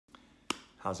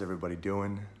How's everybody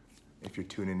doing? If you're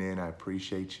tuning in, I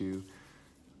appreciate you.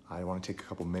 I want to take a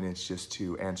couple minutes just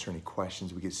to answer any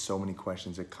questions. We get so many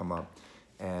questions that come up,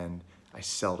 and I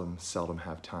seldom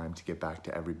have time to get back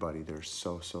to everybody. There's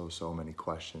so many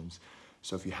questions.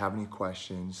 So if you have any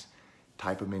questions,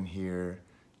 type them in here,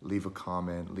 leave a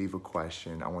comment, leave a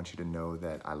question. I want you to know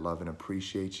that I love and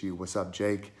appreciate you. What's up,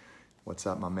 Jake? What's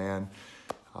up, my man?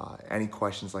 Any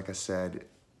questions, like I said,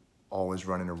 always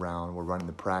running around. We're running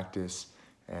the practice.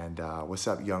 And what's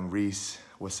up, young Reese?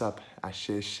 What's up,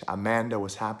 Ashish? Amanda,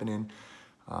 what's happening?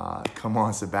 Come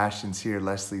on, Sebastian's here.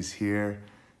 Leslie's here.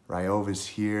 Ryova's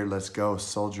here. Let's go.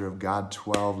 Soldier of God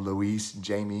 12. Luis,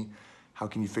 Jamie. How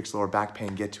can you fix lower back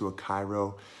pain? Get to a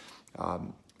Chiro.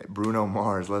 Bruno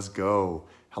Mars, let's go.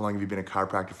 How long have you been a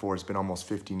chiropractor for? It's been almost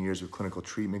 15 years with clinical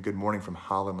treatment. Good morning from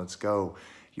Holland. Let's go.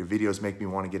 Your videos make me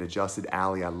want to get adjusted.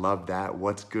 Allie, I love that.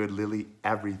 What's good, Lily?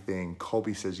 Everything.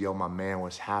 Colby says, yo, my man,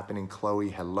 what's happening? Chloe,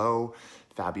 hello.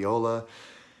 Fabiola.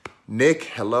 Nick,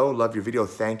 hello. Love your video.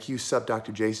 Thank you. Sub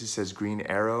Dr. Jason says, Green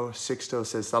Arrow. Sixto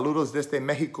says, saludos desde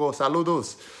Mexico.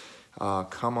 Saludos.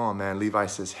 Come on, man. Levi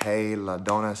says, hey. La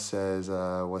Donna says,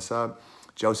 what's up?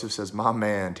 Joseph says, my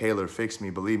man. Taylor, fix me.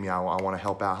 Believe me, I want to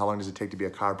help out. How long does it take to be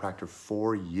a chiropractor?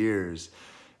 4 years.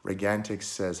 Regantic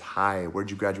says, hi, where'd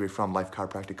you graduate from? Life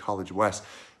Chiropractic College West.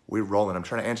 We're rolling. I'm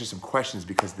trying to answer some questions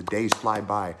because the days fly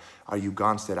by. Are you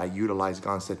Gonstead? I utilize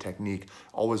Gonstead technique.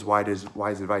 Always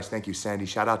wise advice. Thank you, Sandy.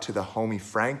 Shout out to the homie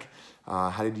Frank.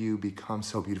 How did you become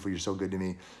so beautiful? You're so good to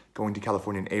me. Going to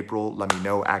California in April. Let me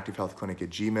know.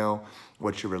 ActiveHealthClinic@gmail.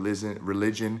 What's your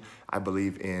religion? I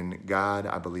believe in God.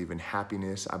 I believe in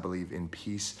happiness. I believe in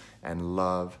peace and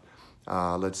love.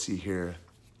 Let's see here.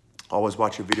 Always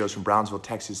watch your videos from Brownsville,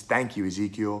 Texas. Thank you,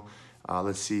 Ezekiel.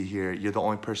 Let's see here. You're the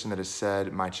only person that has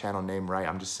said my channel name right.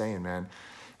 I'm just saying, man.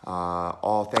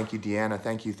 Thank you, Deanna.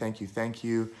 Thank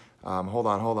you. Hold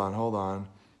on.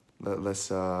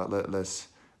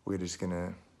 We're just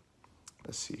gonna,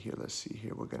 let's see here.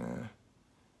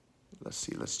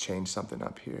 Let's change something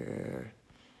up here.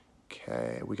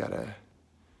 Okay,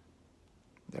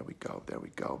 there we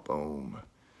go, boom.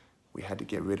 We had to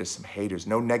get rid of some haters.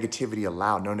 No negativity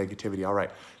allowed, no negativity. All right,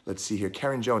 let's see here.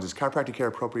 Karen Jones, is chiropractic care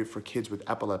appropriate for kids with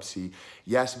epilepsy?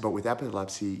 Yes, but with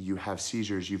epilepsy, you have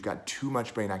seizures, you've got too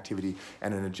much brain activity,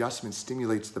 and an adjustment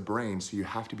stimulates the brain, so you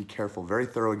have to be careful. Very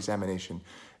thorough examination.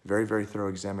 Very thorough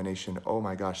examination. Oh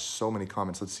my gosh, so many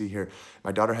comments. Let's see here.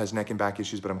 My daughter has neck and back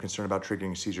issues, but I'm concerned about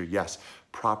triggering a seizure. Yes,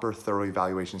 proper, thorough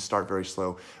evaluation. Start very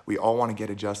slow. We all want to get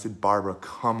adjusted. Barbara,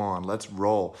 come on, let's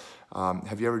roll.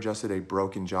 Have you ever adjusted a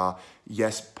broken jaw?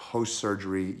 Yes,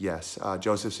 post-surgery, yes.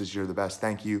 Joseph says you're the best.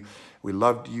 Thank you. We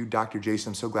loved you, Dr. Jason.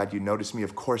 I'm so glad you noticed me.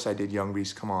 Of course I did, young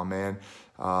Reese. Come on, man.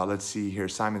 Let's see here.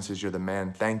 Simon says you're the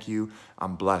man. Thank you.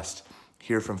 I'm blessed.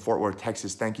 Here from Fort Worth,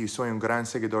 Texas. Thank you. Soy un gran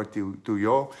seguidor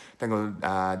tuyo. Tengo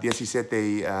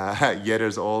 17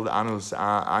 years old,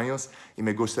 años, y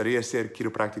me gustaría ser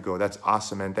quiropráctico. That's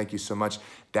awesome, man. Thank you so much.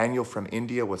 Daniel from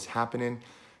India, what's happening?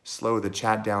 Slow the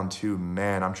chat down too.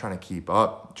 Man, I'm trying to keep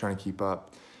up.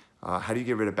 How do you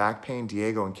get rid of back pain?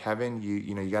 Diego and Kevin,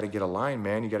 you know, you got to get aligned,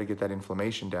 man. You got to get that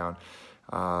inflammation down.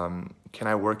 Can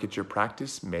I work at your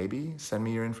practice? Maybe. Send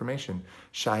me your information.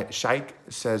 Shaik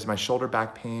says, my shoulder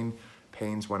back pains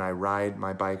when I ride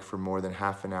my bike for more than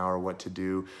half an hour. What to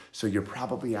do? So you're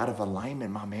probably out of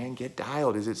alignment, my man. Get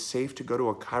dialed. Is it safe to go to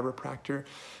a chiropractor?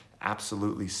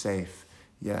 Absolutely safe.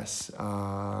 Yes.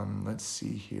 Let's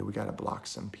see here. We got to block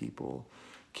some people.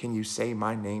 Can you say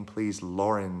my name, please?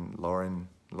 Lauren.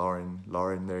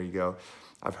 There you go.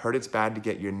 I've heard it's bad to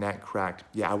get your neck cracked.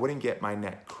 Yeah, I wouldn't get my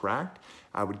neck cracked.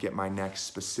 I would get my neck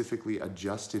specifically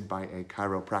adjusted by a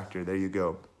chiropractor. There you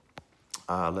go.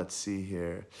 Let's see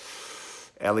here.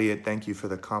 Elliot, thank you for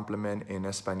the compliment in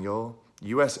Espanol.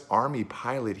 U.S. Army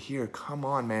pilot here. Come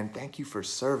on, man. Thank you for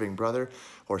serving, brother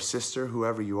or sister,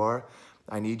 whoever you are.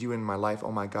 I need you in my life.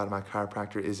 Oh, my God, my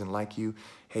chiropractor isn't like you.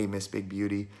 Hey, Miss Big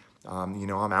Beauty. You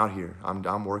know, I'm out here.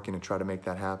 I'm working to try to make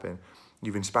that happen.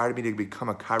 You've inspired me to become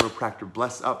a chiropractor.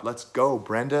 Bless up. Let's go,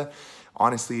 Brenda.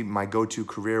 Honestly, my go-to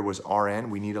career was RN.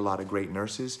 We need a lot of great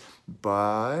nurses,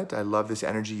 but I love this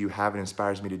energy you have. It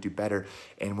inspires me to do better.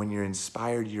 And when you're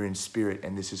inspired, you're in spirit,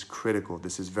 and this is critical.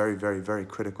 This is very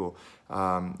critical.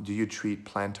 Do you treat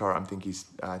plantar?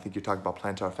 I think you're talking about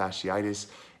plantar fasciitis,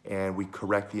 and we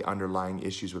correct the underlying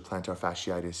issues with plantar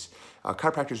fasciitis.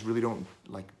 Chiropractors really don't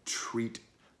treat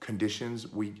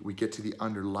conditions. We get to the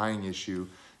underlying issue.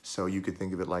 So you could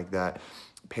think of it like that.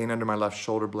 Pain under my left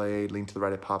shoulder blade, lean to the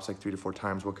right, it pops like 3 to 4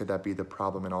 times. What could that be the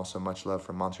problem? And also much love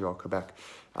from Montreal, Quebec.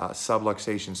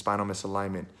 Subluxation, spinal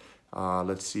misalignment.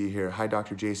 Let's see here. Hi,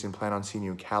 Dr. Jason. Plan on seeing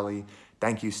you in Cali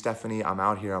Thank you, Stephanie. I'm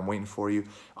out here. I'm waiting for you.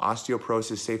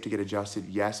 Osteoporosis, safe to get adjusted?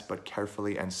 Yes, but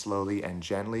carefully and slowly and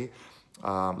gently.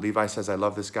 Levi says, I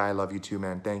love this guy. I love you too,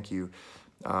 man. Thank you.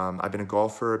 I've been a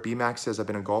golfer. B-Max says, I've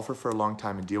been a golfer for a long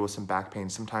time and deal with some back pain.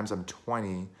 Sometimes I'm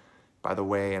 20, by the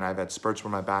way, and I've had spurts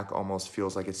where my back almost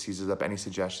feels like it seizes up. Any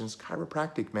suggestions?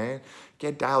 Chiropractic, man.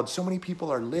 Get dialed. So many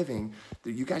people are living.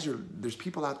 There's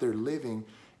people out there living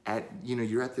at,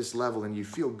 you're at this level and you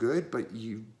feel good, but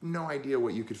you no idea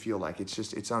what you could feel like.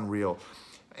 It's unreal.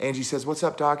 Angie says, what's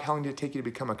up, doc? How long did it take you to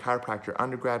become a chiropractor?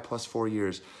 Undergrad plus 4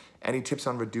 years. Any tips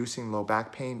on reducing low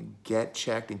back pain? Get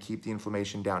checked and keep the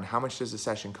inflammation down. How much does a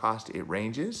session cost? It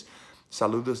ranges.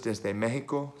 Saludos desde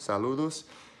Mexico. Saludos.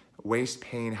 Waist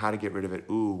pain, how to get rid of it?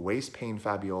 Ooh, waist pain,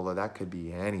 Fabiola, that could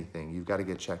be anything. You've got to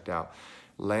get checked out.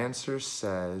 Lancer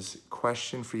says,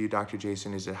 question for you, Dr.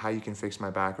 Jason, is it how you can fix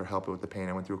my back or help it with the pain?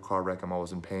 I went through a car wreck, I'm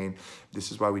always in pain.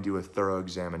 This is why we do a thorough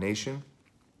examination.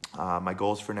 My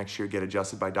goals for next year, get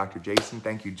adjusted by Dr. Jason.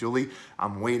 Thank you, Julie.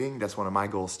 I'm waiting, that's one of my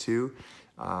goals too.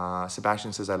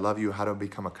 Sebastian says, I love you, how to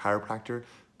become a chiropractor?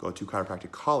 Go to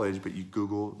chiropractic college, but you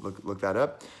Google, look that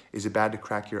up. Is it bad to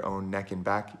crack your own neck and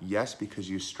back? Yes, because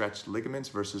you stretch ligaments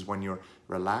versus when you're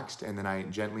relaxed, and then I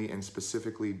gently and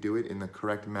specifically do it in the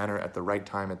correct manner at the right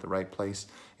time, at the right place,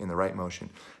 in the right motion.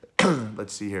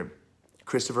 Let's see here.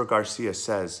 Christopher Garcia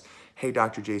says, hey,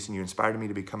 Dr. Jason, you inspired me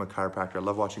to become a chiropractor. I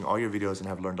love watching all your videos and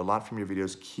have learned a lot from your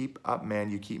videos. Keep up,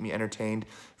 man. You keep me entertained.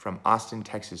 From Austin,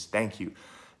 Texas. Thank you.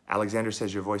 Alexander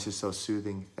says, your voice is so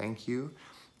soothing. Thank you.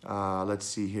 Let's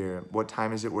see here. What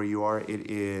time is it where you are?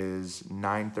 It is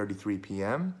 9:33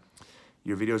 p.m.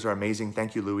 Your videos are amazing.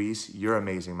 Thank you, Luis. You're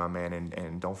amazing, my man,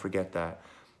 and don't forget that.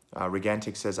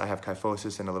 Regantic says, I have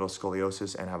kyphosis and a little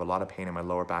scoliosis and have a lot of pain in my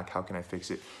lower back. How can I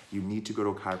fix it? You need to go to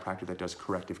a chiropractor that does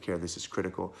corrective care. This is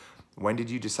critical. When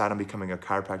did you decide on becoming a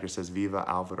chiropractor? Says Viva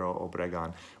Alvaro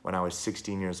Obregon. When I was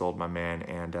 16 years old, my man,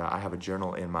 and I have a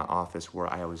journal in my office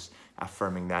where I was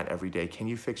affirming that every day. Can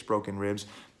you fix broken ribs?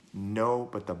 No,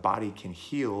 but the body can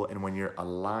heal, and when you're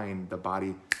aligned, the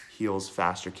body heals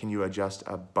faster. Can you adjust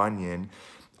a bunion?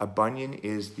 A bunion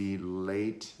is the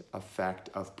late effect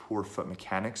of poor foot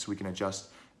mechanics. We can adjust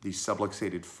the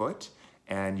subluxated foot,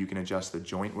 and you can adjust the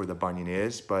joint where the bunion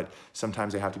is, but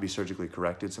sometimes they have to be surgically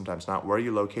corrected, sometimes not. Where are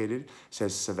you located?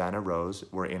 Says Savannah Rose.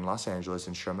 We're in Los Angeles,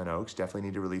 in Sherman Oaks. Definitely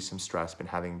need to release some stress. Been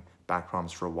having back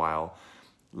problems for a while.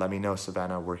 Let me know,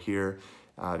 Savannah. We're here.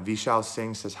 Vishal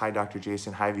Singh says, hi, Dr.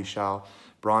 Jason. Hi, Vishal.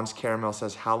 Bronze Caramel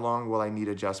says, how long will I need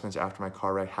adjustments after my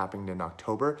car wreck happened in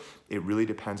October? It really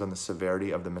depends on the severity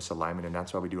of the misalignment, and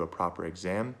that's why we do a proper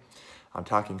exam. I'm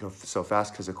talking so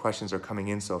fast because the questions are coming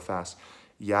in so fast.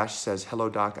 Yash says, hello,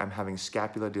 doc. I'm having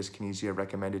scapular dyskinesia,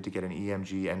 recommended to get an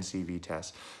EMG NCV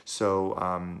test.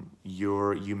 So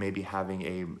you may be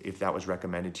having if that was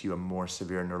recommended to you, a more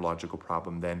severe neurological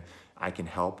problem, then I can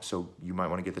help. So you might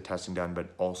want to get the testing done, but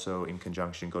also in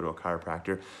conjunction, go to a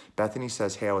chiropractor. Bethany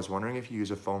says, hey, I was wondering if you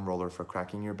use a foam roller for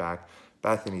cracking your back.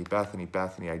 Bethany,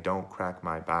 I don't crack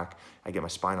my back. I get my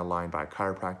spine aligned by a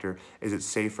chiropractor. Is it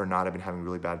safe or not? I've been having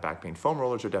really bad back pain. Foam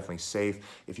rollers are definitely safe.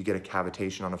 If you get a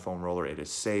cavitation on a foam roller, it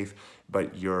is safe,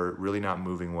 but you're really not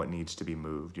moving what needs to be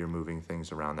moved. You're moving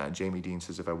things around that. Jamie Dean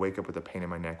says, if I wake up with a pain in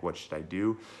my neck, what should I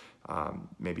do?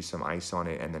 Maybe some ice on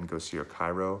it and then go see your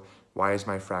chiro. Why is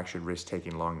my fractured wrist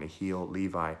taking long to heal?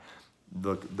 Levi,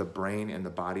 look, the brain and the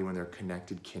body, when they're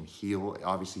connected, can heal.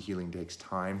 Obviously, healing takes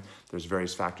time. There's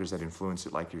various factors that influence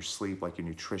it, like your sleep, like your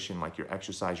nutrition, like your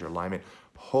exercise, your alignment.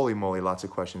 Holy moly, lots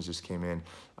of questions just came in.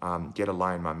 Get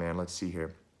aligned, my man. Let's see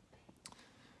here.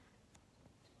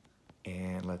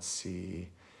 And let's see.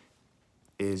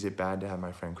 Is it bad to have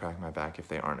my friend crack my back if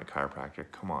they aren't a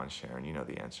chiropractor? Come on, Sharon, you know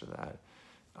the answer to that.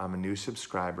 I'm a new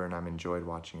subscriber and I've enjoyed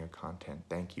watching your content.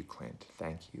 Thank you, Clint.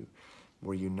 Thank you.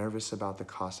 Were you nervous about the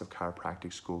cost of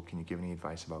chiropractic school? Can you give any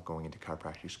advice about going into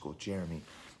chiropractic school? Jeremy,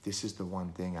 this is the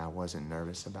one thing I wasn't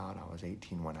nervous about. I was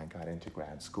 18 when I got into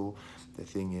grad school. The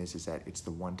thing is that it's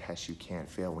the one test you can't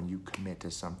fail. When you commit to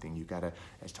something, you gotta,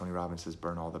 as Tony Robbins says,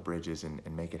 burn all the bridges and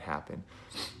make it happen.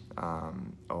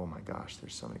 Oh my gosh,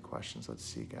 there's so many questions. Let's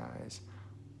see, guys.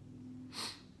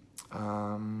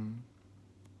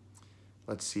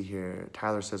 Let's see here.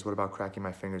 Tyler says, what about cracking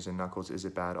my fingers and knuckles? Is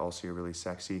it bad? Also, you're really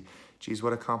sexy. Geez,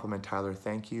 what a compliment, Tyler.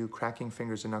 Thank you. Cracking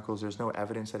fingers and knuckles, there's no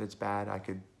evidence that it's bad. I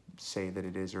could say that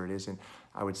it is or it isn't.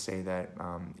 I would say that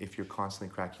if you're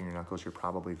constantly cracking your knuckles, you're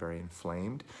probably very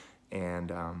inflamed.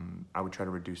 And I would try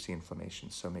to reduce the inflammation.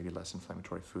 So maybe less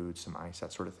inflammatory foods, some ice,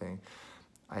 that sort of thing.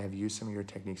 I have used some of your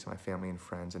techniques on my family and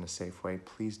friends in a safe way.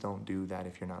 Please don't do that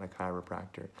if you're not a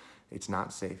chiropractor. It's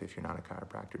not safe if you're not a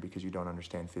chiropractor because you don't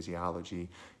understand physiology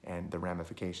and the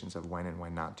ramifications of when and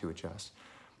when not to adjust.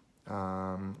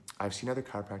 I've seen other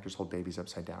chiropractors hold babies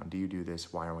upside down. Do you do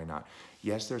this? Why or why not?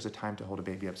 Yes, there's a time to hold a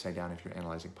baby upside down if you're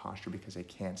analyzing posture because they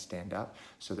can't stand up.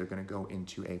 So they're going to go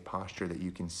into a posture that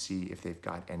you can see if they've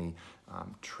got any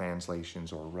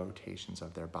translations or rotations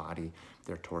of their body,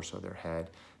 their torso, their head.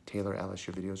 Taylor Ellis,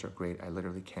 your videos are great. I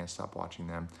literally can't stop watching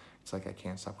them. It's like I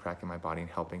can't stop cracking my body and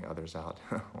helping others out.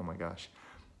 Oh my gosh.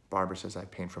 Barbara says, I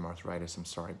have pain from arthritis. I'm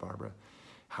sorry, Barbara.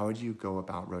 How would you go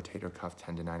about rotator cuff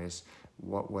tendonitis?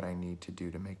 What would I need to do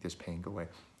to make this pain go away?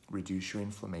 Reduce your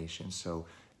inflammation. So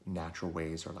natural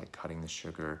ways are like cutting the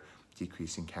sugar,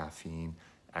 decreasing caffeine,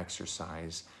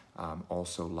 exercise,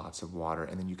 also lots of water.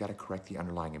 And then you got to correct the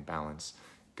underlying imbalance.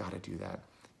 Got to do that.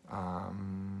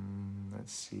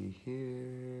 Let's see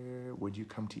here. Would you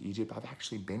come to Egypt? I've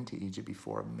actually been to Egypt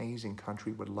before. Amazing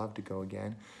country. Would love to go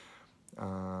again.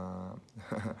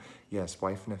 Yes,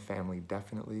 wife and a family,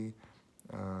 definitely.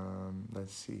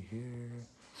 Let's see here.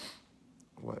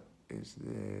 What is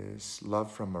this?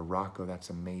 Love from Morocco. That's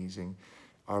amazing.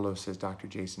 Arlo says, Dr.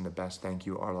 Jason, the best. Thank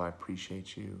you, Arlo. I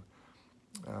appreciate you.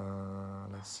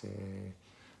 Let's see.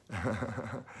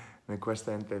 Me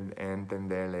cuesta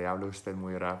entenderle. Habla usted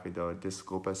muy rápido.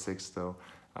 Disculpa, Sixto.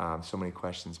 So many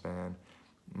questions, man.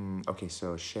 Okay,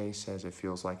 so Shay says, it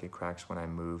feels like it cracks when I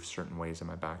move certain ways in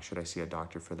my back. Should I see a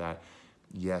doctor for that?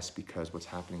 Yes, because what's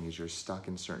happening is you're stuck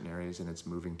in certain areas and it's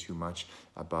moving too much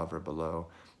above or below.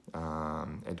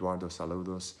 Eduardo,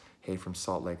 saludos. Hey, from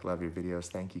Salt Lake, love your videos.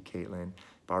 Thank you, Caitlin.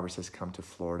 Barbara says, come to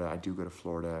Florida. I do go to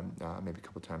Florida maybe a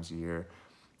couple times a year.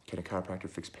 Can a chiropractor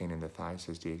fix pain in the thigh,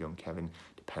 says Diego and Kevin.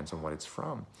 Depends on what it's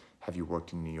from. Have you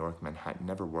worked in New York, Manhattan?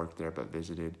 Never worked there, but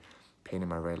visited. Pain in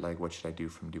my right leg. What should I do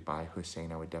from Dubai?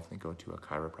 Hussein, I would definitely go to a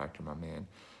chiropractor, my man.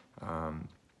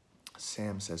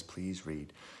 Sam says, please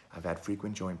read. I've had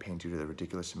frequent joint pain due to the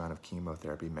ridiculous amount of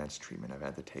chemotherapy meds treatment I've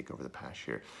had to take over the past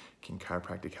year. Can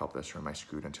chiropractic help this, or am I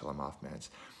screwed until I'm off meds?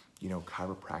 You know,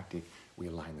 chiropractic, we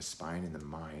align the spine and the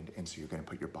mind, and so you're going to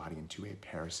put your body into a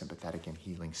parasympathetic and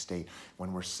healing state.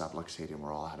 When we're subluxated and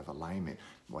we're all out of alignment,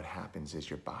 what happens is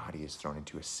your body is thrown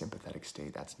into a sympathetic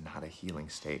state. That's not a healing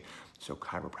state. So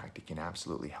chiropractic can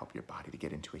absolutely help your body to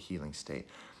get into a healing state.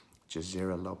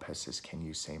 Jazira Lopez says, can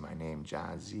you say my name?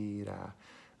 Jazira.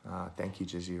 Thank you,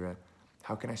 Jazira.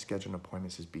 How can I schedule an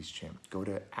appointment, says Beast Champ? Go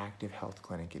to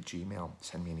activehealthclinic@gmail.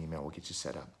 Send me an email. We'll get you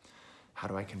set up. How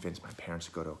do I convince my parents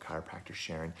to go to a chiropractor,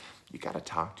 Sharon? You got to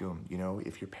talk to them. You know,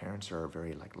 if your parents are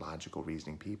very like logical,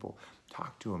 reasoning people,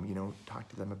 talk to them. You know, talk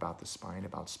to them about the spine,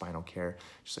 about spinal care,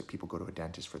 just like people go to a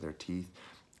dentist for their teeth.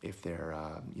 If they're,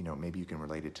 you know, maybe you can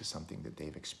relate it to something that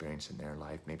they've experienced in their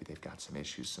life. Maybe they've got some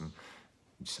issues,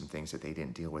 some things that they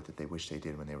didn't deal with that they wish they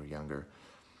did when they were younger.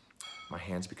 My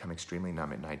hands become extremely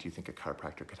numb at night. Do you think a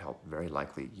chiropractor could help? Very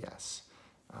likely, yes.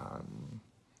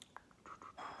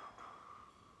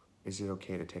 Is it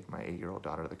okay to take my 8-year-old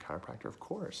daughter to the chiropractor? Of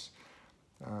course.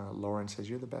 Lauren says,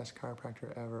 you're the best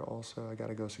chiropractor ever. Also, I got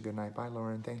to go, so good night. Bye,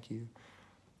 Lauren. Thank you.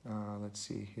 Let's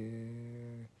see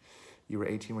here. You were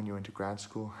 18 when you went to grad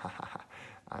school?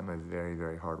 I'm a very,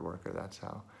 very hard worker. That's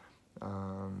how.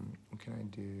 What can I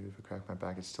do? If I crack my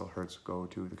back, it still hurts. Go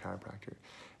to the chiropractor.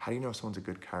 How do you know if someone's a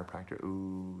good chiropractor?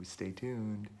 Ooh, stay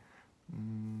tuned.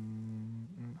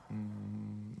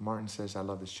 Martin says, I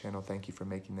love this channel. Thank you for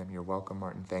making them. You're welcome,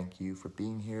 Martin. Thank you for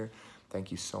being here.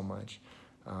 Thank you so much.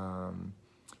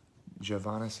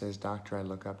 Giovanna says, Doctor, I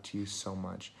look up to you so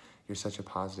much. You're such a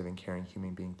positive and caring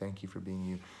human being. Thank you for being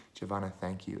you. Giovanna,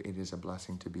 thank you. It is a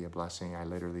blessing to be a blessing. I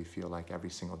literally feel like every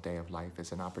single day of life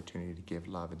is an opportunity to give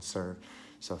love and serve.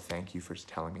 So thank you for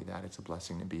telling me that. It's a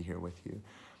blessing to be here with you.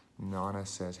 Nana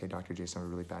says, hey, Dr. Jason, I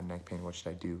have really bad neck pain. What should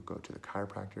I do? Go to the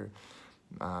chiropractor.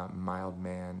 Mild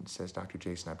Man says, Dr.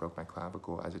 Jason, I broke my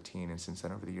clavicle as a teen, and since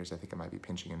then over the years I think I might be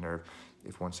pinching a nerve.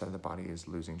 If one side of the body is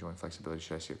losing joint flexibility,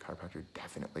 should I see a chiropractor?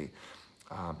 Definitely.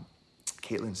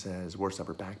 Caitlin says, worst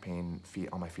upper back pain,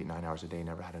 on my feet 9 hours a day,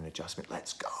 never had an adjustment.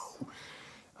 Let's go.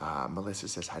 Melissa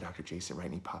says, hi, Dr. Jason,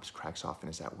 right knee pops, cracks often.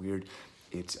 Is that weird?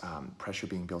 It's pressure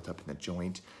being built up in the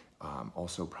joint,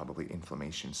 also probably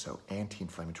inflammation. So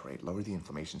anti-inflammatory, lower the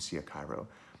inflammation, see a chiro.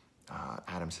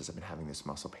 Adam says, I've been having this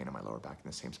muscle pain on my lower back in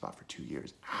the same spot for 2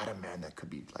 years. Adam, man, that could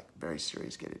be like very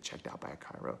serious. Get it checked out by a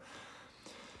chiro.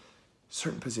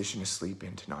 Certain position to sleep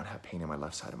in to not have pain in my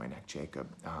left side of my neck, Jacob.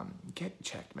 Get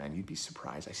checked, man. You'd be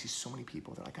surprised. I see so many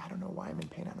people, they're like, I don't know why I'm in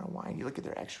pain. I don't know why. And you look at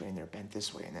their x-ray and they're bent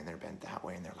this way and then they're bent that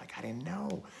way. And they're like, I didn't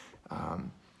know.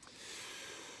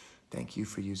 Thank you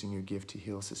for using your gift to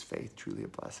heal, says Faith. Truly a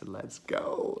blessed. Let's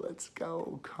go. Let's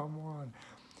go. Come on.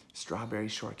 Strawberry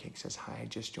Shortcake says, hi, I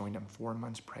just joined. I'm 4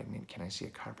 months pregnant. Can I see a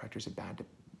chiropractor? Is it bad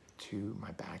to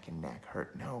my back and neck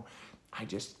hurt? No, I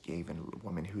just gave a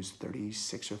woman who's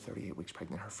 36 or 38 weeks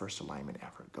pregnant her first alignment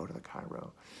ever. Go to the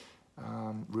Chiro.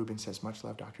 Ruben says, much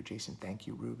love, Dr. Jason. Thank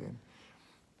you, Ruben.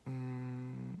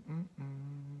 Can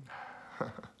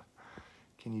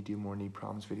you do more knee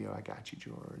problems video? I got you,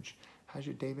 George. How's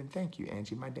your day been? Thank you,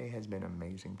 Angie. My day has been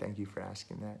amazing. Thank you for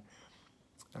asking that.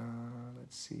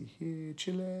 Let's see here.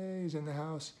 Chile is in the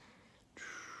house.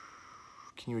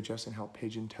 Can you adjust and help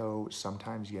pigeon toe?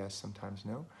 Sometimes yes, sometimes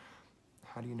no.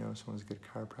 How do you know someone's a good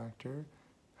chiropractor?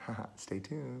 Stay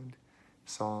tuned.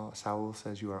 Saul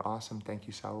says, you are awesome. Thank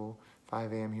you, Saul.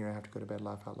 5 a.m. here. I have to go to bed.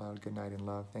 Laugh out loud. Good night and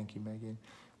love. Thank you, Megan.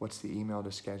 What's the email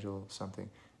to schedule something?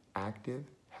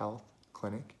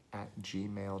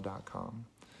 activehealthclinic@gmail.com.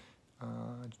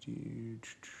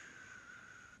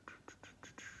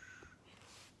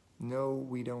 No,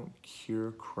 we don't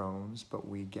cure Crohn's, but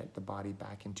we get the body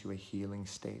back into a healing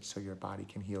state so your body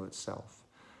can heal itself.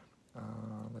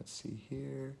 Let's see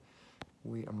here.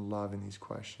 I'm loving these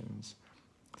questions.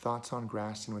 Thoughts on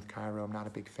Graston with Chiro? I'm not a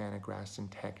big fan of Graston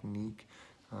technique.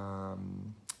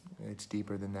 It's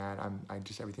deeper than that.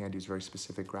 Everything I do is very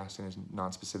specific. Graston is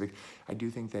non-specific. I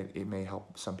do think that it may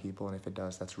help some people, and if it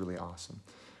does, that's really awesome.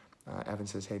 Evan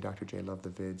says, hey, Dr. J, love the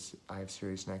vids. I have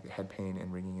serious head pain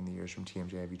and ringing in the ears from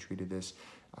TMJ. Have you treated this?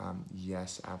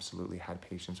 Yes, absolutely. Had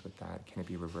patients with that. Can it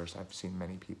be reversed? I've seen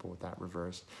many people with that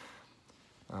reversed.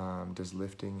 Does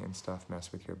lifting and stuff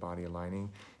mess with your body aligning?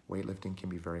 Weightlifting can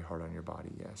be very hard on your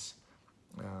body, yes.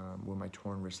 Will my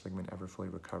torn wrist ligament ever fully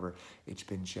recover? It's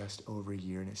been just over a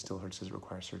year and it still hurts. Does it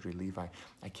require surgery? Levi,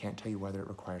 I can't tell you whether it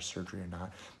requires surgery or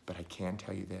not, but I can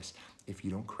tell you this. If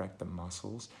you don't correct the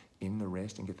muscles in the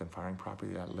wrist and get them firing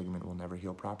properly, that ligament will never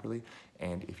heal properly.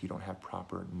 And if you don't have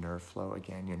proper nerve flow,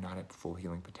 again, you're not at full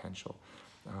healing potential.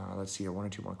 Let's see here, 1 or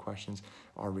 2 more questions.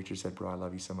 R. Richard said, bro, I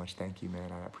love you so much. Thank you,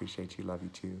 man. I appreciate you. Love you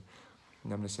too.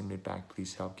 Numbness in mid-back,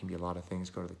 please help. Can be a lot of things.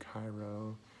 Go to the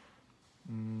Chiro.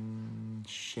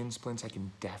 Shin splints, I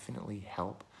can definitely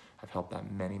help. I've helped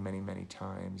that many, many, many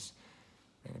times.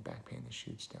 Man, back pain that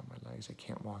shoots down my legs. I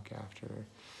can't walk after.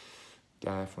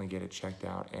 Definitely get it checked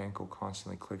out. Ankle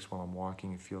constantly clicks while I'm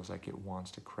walking. It feels like it wants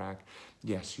to crack.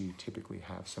 Yes, you typically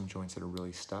have some joints that are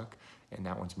really stuck, and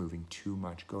that one's moving too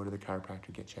much. Go to the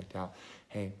chiropractor, get checked out.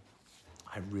 Hey,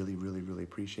 I really, really, really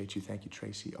appreciate you. Thank you,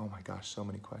 Tracy. Oh my gosh, so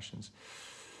many questions.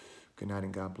 Good night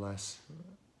and God bless.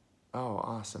 Oh,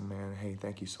 awesome, man. Hey,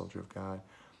 thank you, Soldier of God.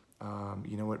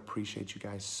 You know what? Appreciate you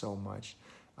guys so much.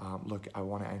 Look, I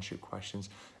want to answer your questions.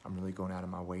 I'm really going out of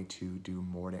my way to do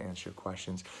more to answer your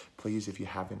questions. Please, if you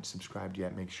haven't subscribed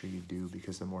yet, make sure you do,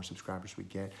 because the more subscribers we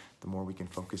get, the more we can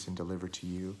focus and deliver to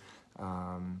you.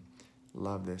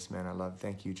 Love this, man.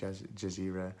 Thank you,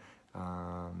 Jazeera.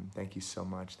 Thank you so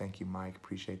much. Thank you, Mike.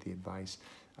 Appreciate the advice.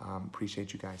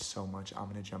 Appreciate you guys so much. I'm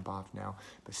going to jump off now,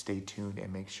 but stay tuned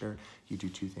and make sure you do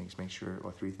 2 things. Make sure,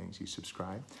 or 3 things. You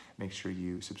subscribe. Make sure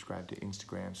you subscribe to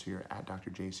Instagram, so you're at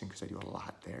DrJason, because I do a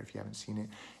lot there if you haven't seen it.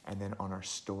 And then on our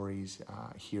stories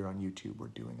here on YouTube, we're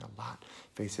doing a lot.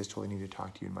 Faith says, totally need to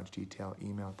talk to you in much detail.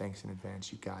 Email, thanks in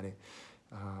advance. You got it.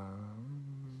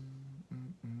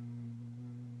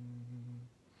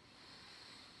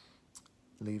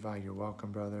 Levi, you're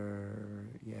welcome, brother.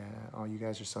 Yeah, oh, you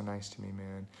guys are so nice to me,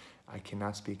 man. I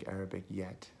cannot speak Arabic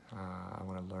yet. I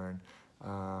want to learn.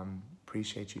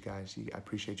 Appreciate you guys. I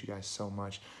appreciate you guys so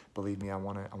much. Believe me, I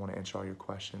want to answer all your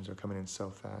questions. They're coming in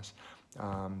so fast.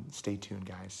 Stay tuned,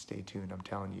 guys. Stay tuned. I'm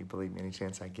telling you, believe me, any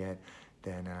chance I get,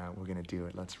 then we're going to do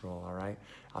it. Let's roll, all right?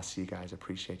 I'll see you guys.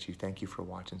 Appreciate you. Thank you for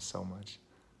watching so much.